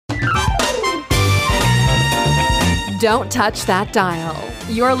Don't touch that dial.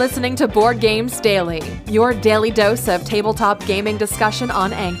 You're listening to Board Games Daily, your daily dose of tabletop gaming discussion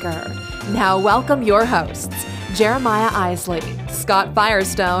on Anchor. Now welcome your hosts, Jeremiah Isley, Scott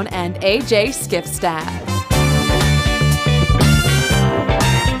Firestone, and AJ Skifstad.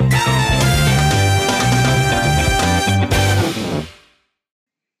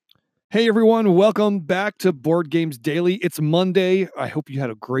 Hey everyone, welcome back to Board Games Daily. It's Monday. I hope you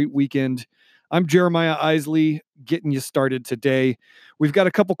had a great weekend. I'm Jeremiah Isley, getting you started today. We've got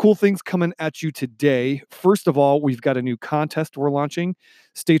a couple cool things coming at you today. First of all, we've got a new contest we're launching.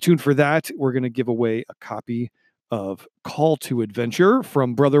 Stay tuned for that. We're going to give away a copy of Call to Adventure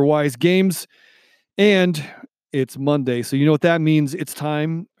from Brotherwise Games. And it's Monday, so you know what that means. It's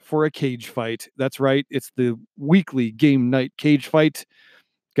time for a cage fight. That's right. It's the weekly game night cage fight.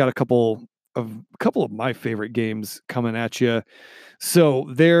 Got a couple of my favorite games coming at you. So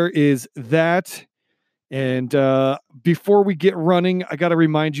there is that. And before we get running, I got to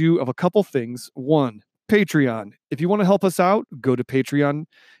remind you of a couple things. One, Patreon. If you want to help us out, go to Patreon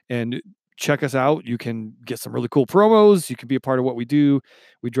and check us out. You can get some really cool promos. You can be a part of what we do.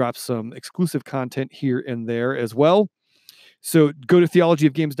 We drop some exclusive content here and there as well. So go to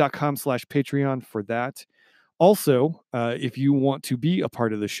theologyofgames.com/Patreon for that. Also, if you want to be a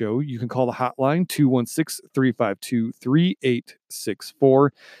part of the show, you can call the hotline 216-352-3864.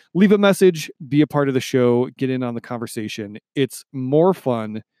 Leave a message, be a part of the show, get in on the conversation. It's more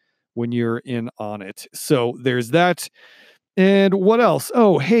fun when you're in on it. So there's that. And what else?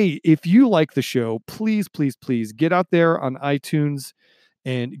 Oh, hey, if you like the show, please, please, please get out there on iTunes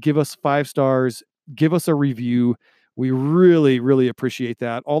and give us 5 stars, give us a review. We really, really appreciate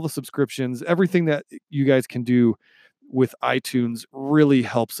that. All the subscriptions, everything that you guys can do with iTunes really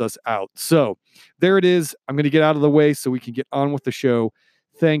helps us out. So there it is. I'm going to get out of the way so we can get on with the show.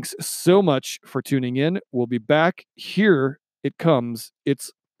 Thanks so much for tuning in. We'll be back. Here it comes.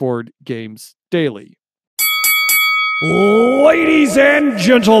 It's Board Games Daily. Ladies and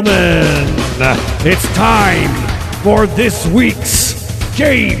gentlemen, it's time for this week's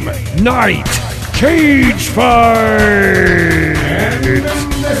Game Night Cage Fight! And in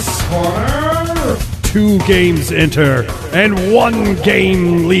this corner, 2 games enter and 1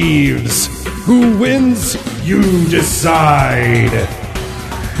 game leaves. Who wins? You decide.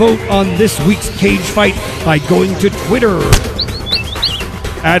 Vote on this week's Cage Fight by going to Twitter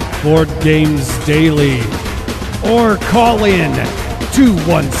at Board Games Daily or call in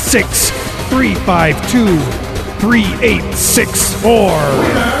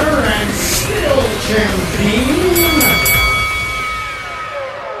 216-352-3864. Champion.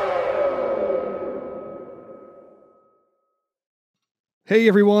 Hey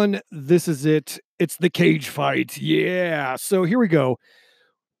everyone, this is it. It's the cage fight. Yeah. So here we go.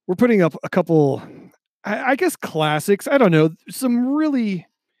 We're putting up a couple, I guess, classics. I don't know, some really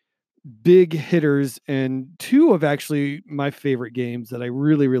big hitters and 2 of actually my favorite games that I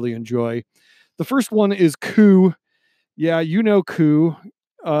really, really enjoy. The first one is Coup. Yeah, you know Coup.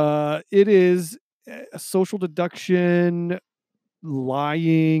 It is a social deduction,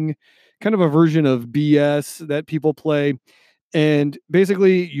 lying, kind of a version of BS that people play. And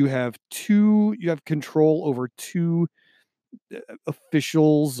basically you have control over 2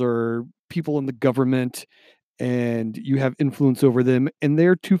 officials or people in the government, and you have influence over them, and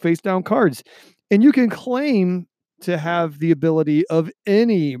they're 2 face down cards. And you can claim to have the ability of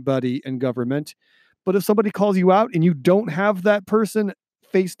anybody in government, but if somebody calls you out and you don't have that person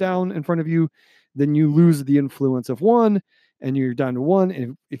face down in front of you, then you lose the influence of 1 and you're down to 1.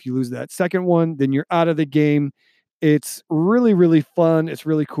 And if you lose that second one, then you're out of the game. It's really, really fun. It's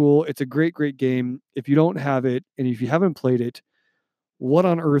really cool. It's a great, great game. If you don't have it, and if you haven't played it, what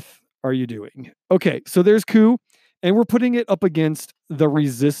on earth are you doing? Okay, so there's Coup, and we're putting it up against The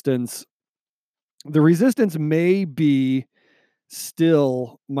Resistance. The Resistance may be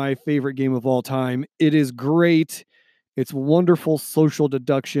still my favorite game of all time. It is great. It's wonderful social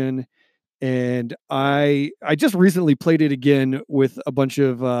deduction. And I just recently played it again with a bunch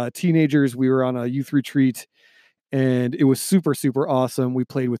of teenagers. We were on a youth retreat, and it was super, super awesome. We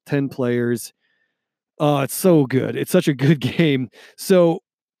played with 10 players. Oh, it's so good. It's such a good game. So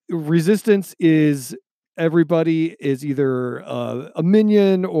Resistance is everybody is either a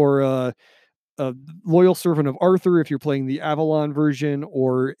minion or a loyal servant of Arthur if you're playing the Avalon version,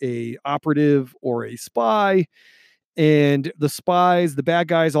 or a operative or a spy. And the spies, the bad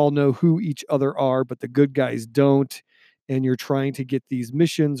guys, all know who each other are, but the good guys don't. And you're trying to get these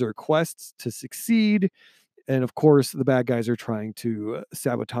missions or quests to succeed. And of course, the bad guys are trying to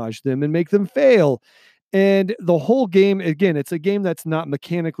sabotage them and make them fail. And the whole game, again, it's a game that's not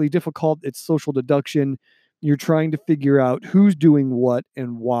mechanically difficult. It's social deduction. You're trying to figure out who's doing what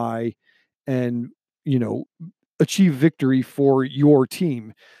and why, and, you know, achieve victory for your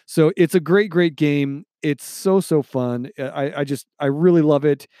team. So it's a great game. It's so fun. I really love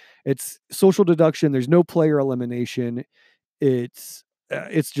it. It's social deduction. There's no player elimination. It's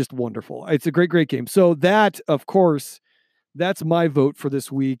just wonderful. It's a great game. So that, of course, that's my vote for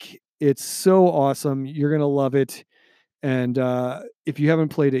this week. It's so awesome. You're going to love it. And if you haven't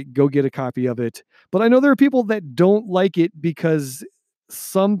played it, go get a copy of it. But I know there are people that don't like it because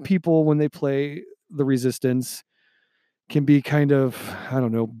some people, when they play the Resistance, can be kind of, I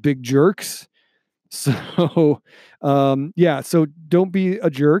don't know, big jerks. So, so don't be a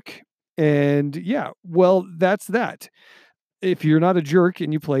jerk. And yeah, well, that's that. If you're not a jerk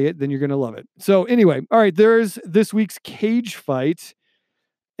and you play it, then you're going to love it. So anyway, all right, there's this week's cage fight.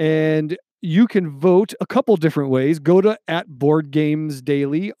 And you can vote a couple different ways. Go to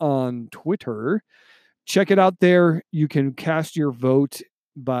 @BoardGamesDaily on Twitter. Check it out there. You can cast your vote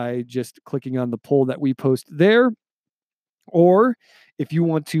by just clicking on the poll that we post there. Or if you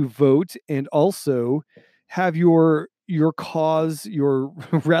want to vote and also have your cause, your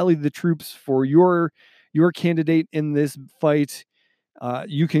rally the troops for your candidate in this fight,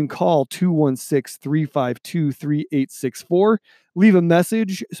 you can call 216-352-3864. Leave a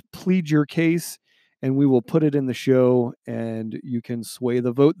message, plead your case, and we will put it in the show, and you can sway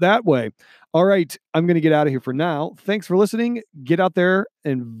the vote that way. All right, I'm going to get out of here for now. Thanks for listening. Get out there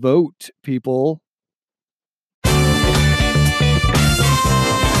and vote, people.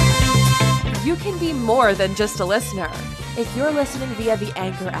 You can be more than just a listener. If you're listening via the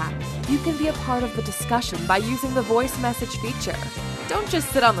Anchor app, you can be a part of the discussion by using the voice message feature. Don't just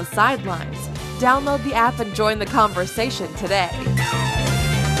sit on the sidelines. Download the app and join the conversation today.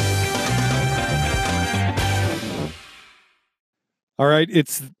 All right,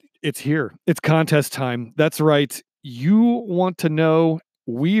 it's here. It's contest time. That's right. You want to know,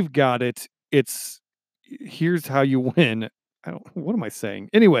 we've got it. Here's how you win. What am I saying?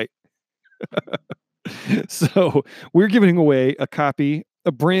 Anyway, so we're giving away a copy,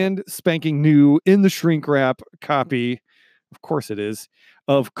 a brand spanking new in the shrink wrap copy, of course it is,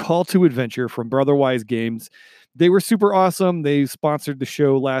 of Call to Adventure from Brotherwise Games. They were super awesome. They sponsored the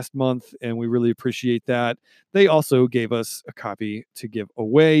show last month, and we really appreciate that. They also gave us a copy to give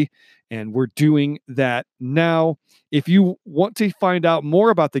away, and we're doing that now. If you want to find out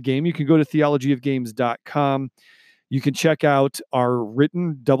more about the game, you can go to theologyofgames.com. You can check out our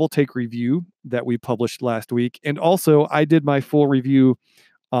written double take review that we published last week. And also, I did my full review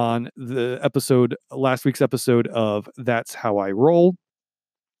on last week's episode of That's How I Roll.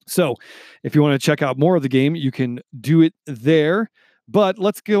 So if you want to check out more of the game, you can do it there. But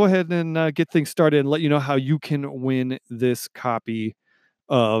let's go ahead and get things started and let you know how you can win this copy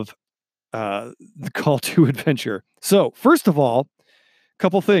of the Call to Adventure. So first of all,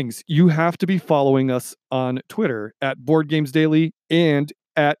 couple things. You have to be following us on Twitter @BoardGamesDaily and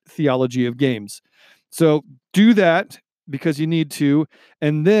 @TheologyOfGames. So do that because you need to,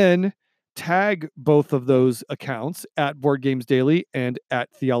 and then tag both of those accounts @BoardGamesDaily and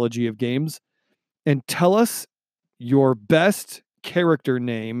 @TheologyOfGames, and tell us your best character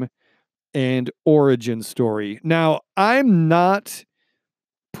name and origin story. Now, I'm not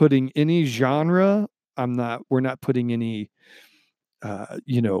putting any genre. We're not putting any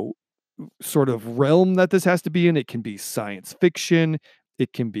sort of realm that this has to be in. It can be science fiction,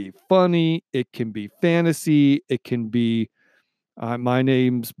 it can be funny, it can be fantasy, it can be my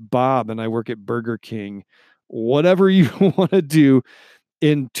name's Bob and I work at Burger King. Whatever you want to do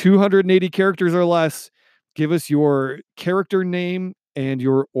in 280 characters or less, give us your character name and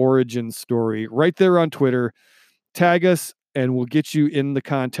your origin story right there on Twitter. Tag us and we'll get you in the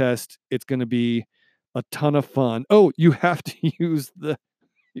contest. It's going to be a ton of fun. Oh, you have to use the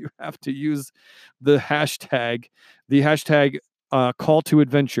hashtag, Call to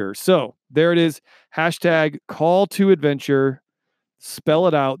Adventure. So there it is. Hashtag Call to Adventure. Spell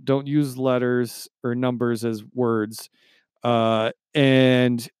it out. Don't use letters or numbers as words.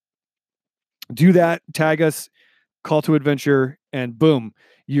 And do that. Tag us, Call to Adventure, and boom,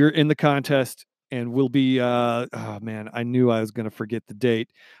 you're in the contest. And we'll be, oh man, I knew I was going to forget the date.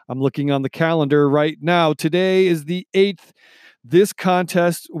 I'm looking on the calendar right now. Today is the 8th. This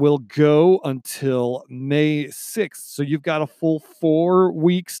contest will go until May 6th. So you've got a full 4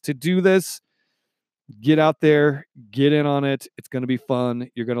 weeks to do this. Get out there, get in on it. It's going to be fun.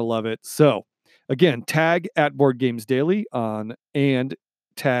 You're going to love it. So again, tag @BoardGamesDaily and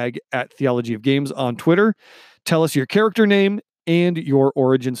tag @TheologyOfGames on Twitter. Tell us your character name and your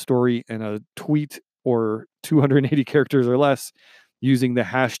origin story in a tweet or 280 characters or less, using the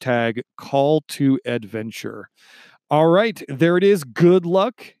hashtag #CallToAdventure. All right, there it is. Good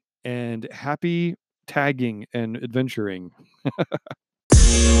luck and happy tagging and adventuring.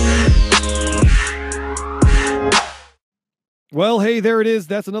 Well, hey, there it is.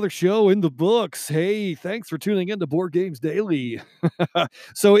 That's another show in the books. Hey, thanks for tuning in to Board Games Daily.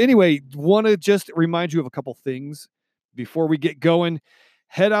 So anyway, want to just remind you of a couple things before we get going.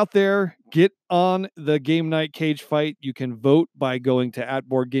 Head out there, get on the game night cage fight. You can vote by going to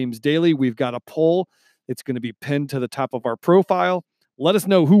 @BoardGamesDaily. We've got a poll. It's going to be pinned to the top of our profile. Let us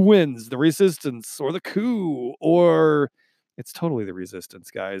know who wins, the Resistance or the Coup, or it's totally the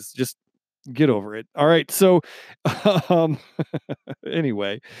Resistance, guys. Just get over it. All right. So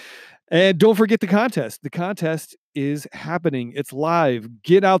anyway, and don't forget the contest. The contest is happening. It's live.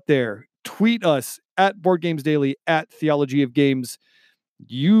 Get out there. Tweet us @BoardGamesDaily, @TheologyOfGames.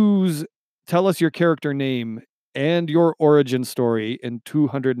 Tell us your character name and your origin story in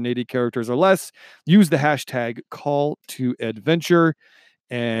 280 characters or less. Use the hashtag #CallToAdventure,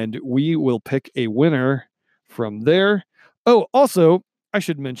 and we will pick a winner from there. Oh, also, I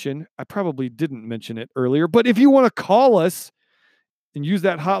should mention, I probably didn't mention it earlier, but if you want to call us and use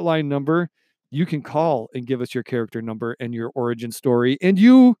that hotline number, you can call and give us your character number and your origin story, and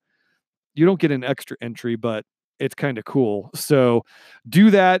you don't get an extra entry, but it's kind of cool. So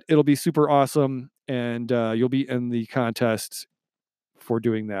do that. It'll be super awesome. And you'll be in the contest for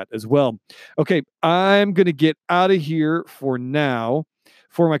doing that as well. Okay, I'm going to get out of here for now.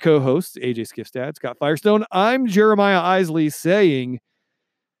 For my co-hosts, AJ Skifstad, Scott Firestone, I'm Jeremiah Isley saying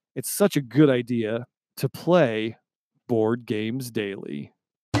it's such a good idea to play Board Games Daily.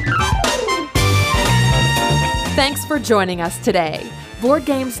 Thanks for joining us today. Board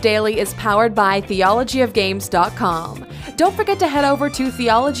Games Daily is powered by theologyofgames.com. Don't forget to head over to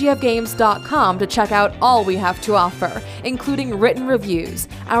theologyofgames.com to check out all we have to offer, including written reviews,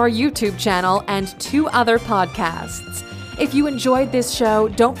 our YouTube channel, and 2 other podcasts. If you enjoyed this show,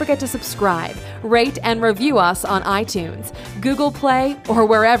 don't forget to subscribe, rate, and review us on iTunes, Google Play, or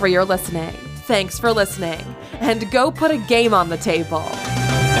wherever you're listening. Thanks for listening, and go put a game on the table.